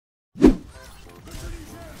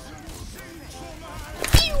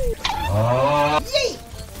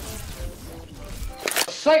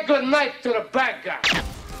Say good night to the bad guy.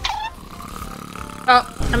 Oh,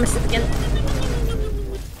 I missed it again.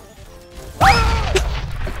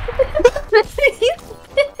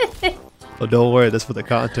 Oh, don't worry. That's for the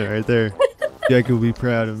content right there. Jack will be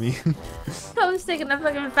proud of me. I was taking a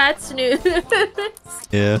fucking fat snooze.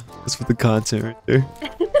 Yeah, that's for the content right there.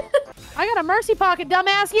 I got a mercy pocket,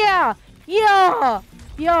 dumbass. Yeah. Yeah.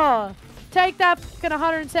 Yeah. Take that fucking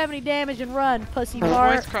 170 damage and run, pussy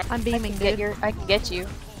fart. I'm beaming, dude. I can get you.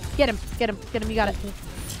 Get him. Get him. Get him. You got it.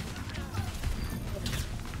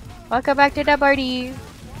 Welcome back to the party.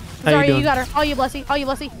 Sorry, you got her. All you, Blessy. All you,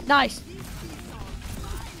 Blessy. Nice.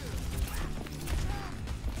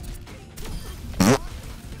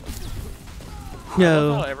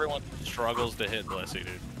 No. How everyone struggles to hit Blessy,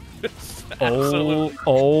 dude.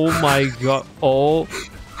 Oh my god. Oh.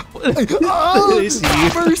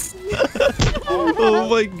 Oh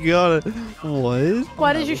my god. What?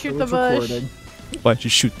 Why did you shoot the bush? Why'd you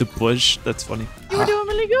shoot the bush? That's funny. You were doing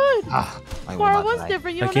really good. Mara was die.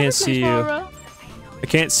 different. You I can't see you. Mara. I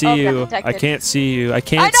can't see you. I can't see you. I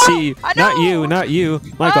can't see you. Not you. Not you.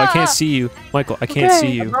 Michael, I can't see you. Michael, I can't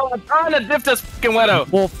see you. Bro, I'm trying to dip this fucking widow.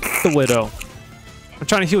 Well, the widow. I'm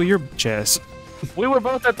trying to heal your chest. We were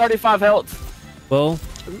both at 35 health. Well,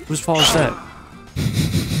 whose fault is that?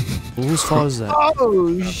 Whose fault is that?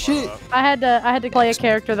 Oh shit! I had to play a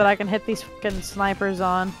character that I can hit these fucking snipers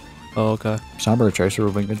on. Oh, okay. Somber or Tracer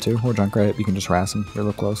would have been good too. Or Junkrat, you can just harass him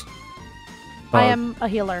real close. I am a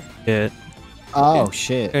healer. Yeah. Oh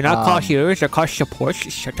shit. They're not called healers, they're called supports.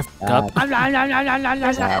 Shut the fuck up. There's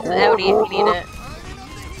an Audi if you need it.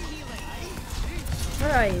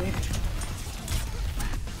 Where are you?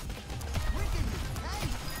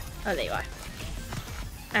 Oh, there you are.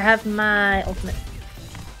 I have my ultimate.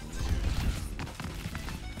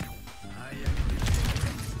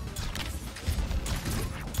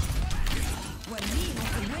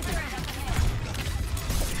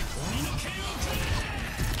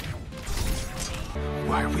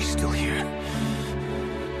 Why are we still here?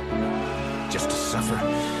 Just to suffer?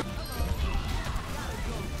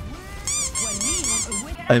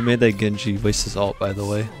 I made that Genji waste his ult, by the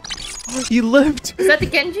way. He left! Is that the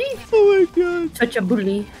Genji? Oh my god. Such a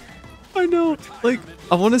bully. I know. Like,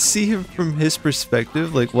 I want to see him from his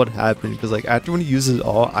perspective, like what happened. Because like after when he uses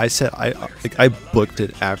ult, I said I booked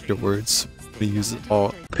it afterwards when he uses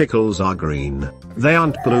ult. Pickles are green. They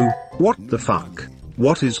aren't blue. What the fuck?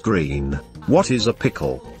 What is green? What is a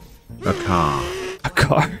pickle? A car. A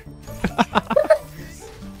car.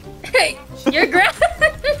 Hey, you're grand.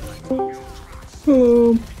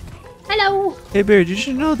 Hello. Hey Bear, did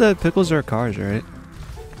you know that pickles are cars, right?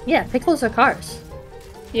 Yeah, pickles are cars.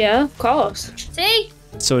 Yeah, of course. See?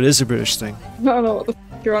 So it is a British thing. I don't know what the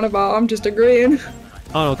f you're on about. I'm just agreeing.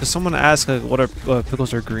 I don't know, because someone asked like, what are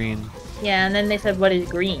pickles are green. Yeah, and then they said, what is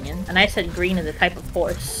green? And I said green is a type of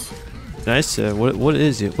horse. And I said, what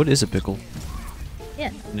is it? What is a pickle?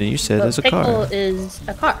 Yeah. And then you said it's a pickle car. is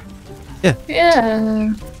a car. Yeah.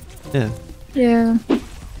 Yeah. Yeah. Yeah.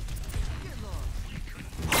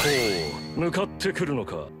 向かってくるの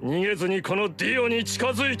か逃げずにこのディオに近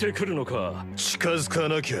づいてくるのか近づか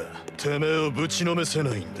なきゃてめえをぶちのめせ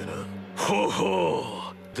ないんでなほほ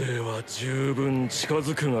うでは十分近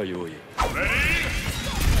づくがよい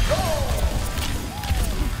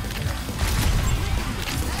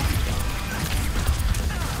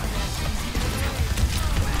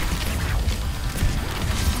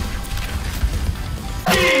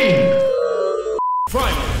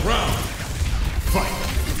Final round. Fight.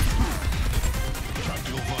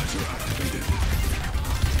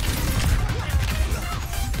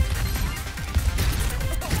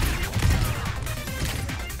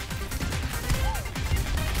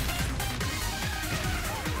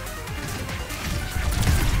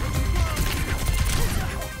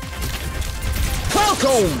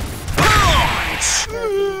 Falcon!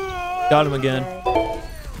 Got him again.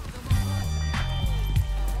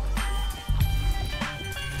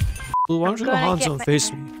 Blue, why don't you go Hanzo and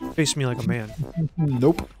face me? Face me like a man.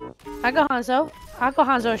 Nope. I go Hanzo. I go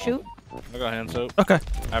Hanzo shoot. I got hand soap. Okay.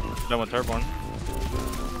 After done with turf one.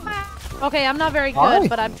 Okay, I'm not very good,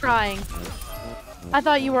 but I'm trying. I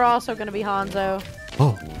thought you were also gonna be Hanzo.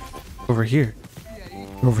 Oh, over here.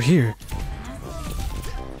 Over here.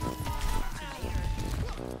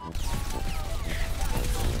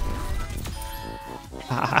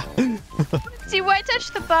 See, why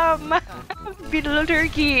touch the bum? Be little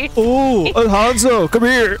turkey. Oh, Hanzo, come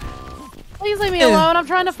here. Please leave me alone. I'm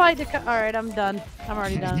trying to fight the. All right, I'm done. I'm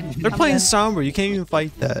already done. They're playing Sombra. You can't even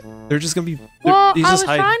fight that. They're just gonna be. Well, he's I just was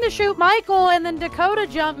hiding. trying to shoot Michael, and then Dakota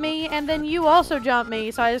jumped me, and then you also jumped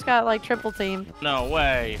me, so I just got like triple teamed. No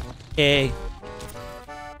way. Hey.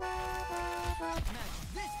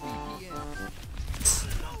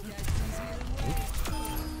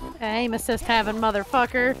 Aim assist having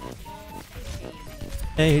motherfucker.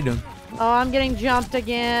 Hey, you doing? Oh, I'm getting jumped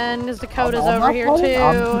again. Because Dakota's I'm over not here fighting.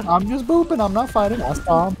 too. I'm just booping. I'm not fighting. That's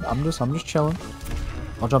all. I'm just chilling.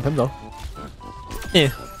 I'll jump him though.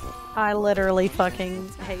 Yeah. I literally fucking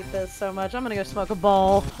hate this so much. I'm gonna go smoke a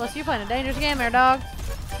bowl. Plus, you playing a dangerous game there, dog.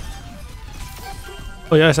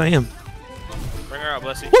 Oh yes, I am. Bring her out,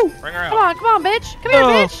 Blessy. Woo! Bring her out. Come on, bitch. Come here,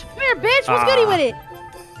 bitch. Come here, bitch. What's goody with it?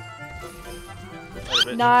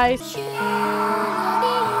 Later, bitch. Nice.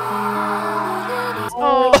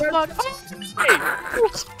 Oh, fuck.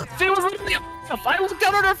 She was literally up. I was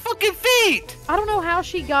down on her fucking feet. I don't know how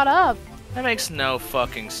she got up. That makes no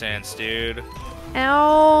fucking sense, dude.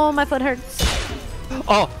 Ow, my foot hurts.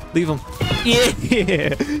 Oh, leave him.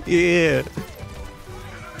 Yeah, yeah.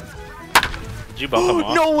 Did you bump him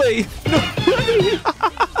off? No way. No.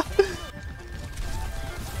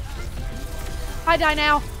 I die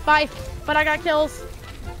now. Bye. But I got kills.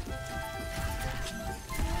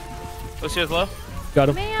 Lucio's low. Got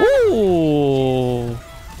him. Man. Ooh.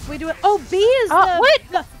 We do it. Oh, B is the.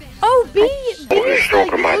 What? Oh, B is the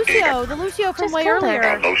Lucio. The Lucio from way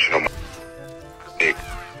earlier.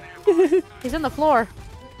 He's in the floor.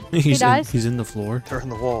 He's dies? he's in the floor. They're in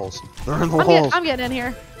the walls. They're in the walls. I'm getting in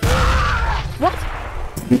here. What?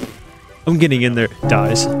 I'm getting in there.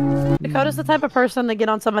 Dies. Dakota's the type of person to get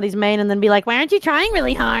on somebody's main and then be like, why aren't you trying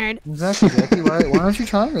really hard? Exactly. Why aren't you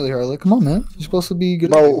trying really hard? Like, come on, man. You're supposed to be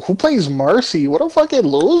good. Bro, who plays Mercy? What a fucking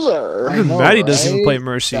loser. I know, Maddie doesn't even right? play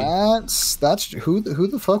Mercy. That's who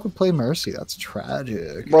the fuck would play Mercy? That's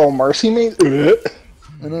tragic. Bro, Mercy made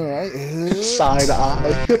I know, right? side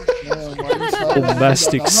eye.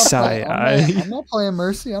 Bombastic side eye. I'm not playing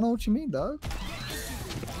Mercy. I know what you mean, dog.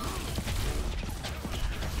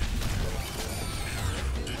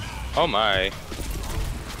 Oh my.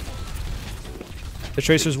 The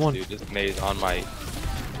Tracer's won. Dude, this maze on my.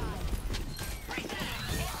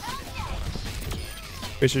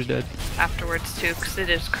 Tracer's dead. Afterwards too, because it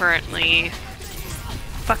is currently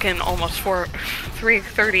fucking almost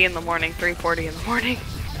 3:30 in the morning, 3:40 in the morning.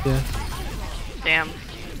 Yeah. Damn,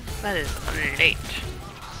 that is late.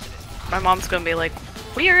 My mom's gonna be like,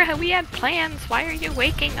 we had plans. Why are you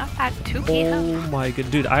waking up at 2 p.m.? Oh my god,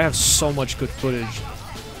 dude! I have so much good footage.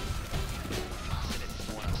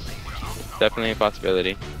 Definitely a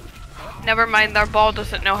possibility. Never mind, their ball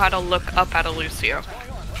doesn't know how to look up at a Lucio.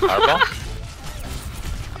 Our ball?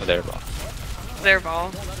 Oh, their ball. Their ball.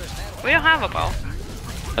 We don't have a ball.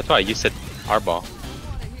 That's why you said our ball.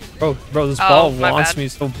 Bro, this Oh, ball my wants bad. me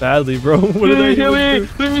so badly, bro. What did I do?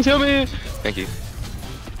 Please kill me! Thank you.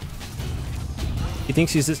 He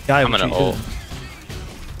thinks he's this guy. I'm which gonna he ult. isn't.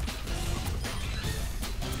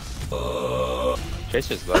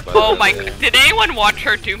 Tracer's low, by Oh the my way. god, did anyone watch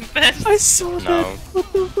her Doomfist? I saw No. that.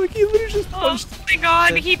 What the fuck? He literally just Oh punched. my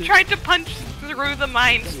god, he tried to punch through the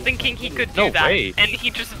mines thinking he could do No that. way. And he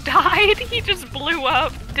just died. He just blew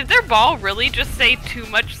up. Did their ball really just say too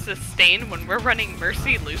much sustain when we're running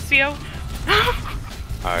Mercy Lucio?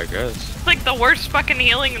 I guess. It's like the worst fucking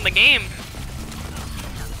healing in the game.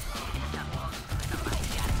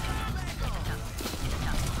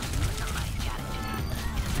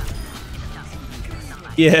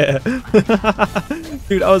 Yeah.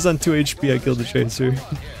 Dude, I was on 2 HP. I killed the Tracer.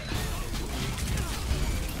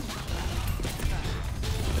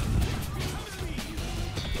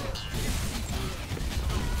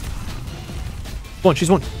 One,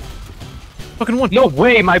 she's one. Fucking one. No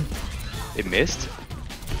way, my. It missed?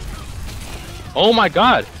 Oh my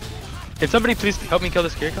god! Can somebody please help me kill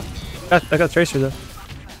this Kiriko? I got Tracer though.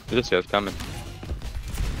 Lucio's coming.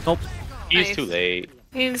 Nope. He's Nice. too late.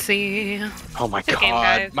 Easy. Oh my Good game,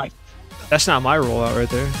 god. guys. My That's not my rollout right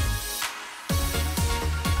there.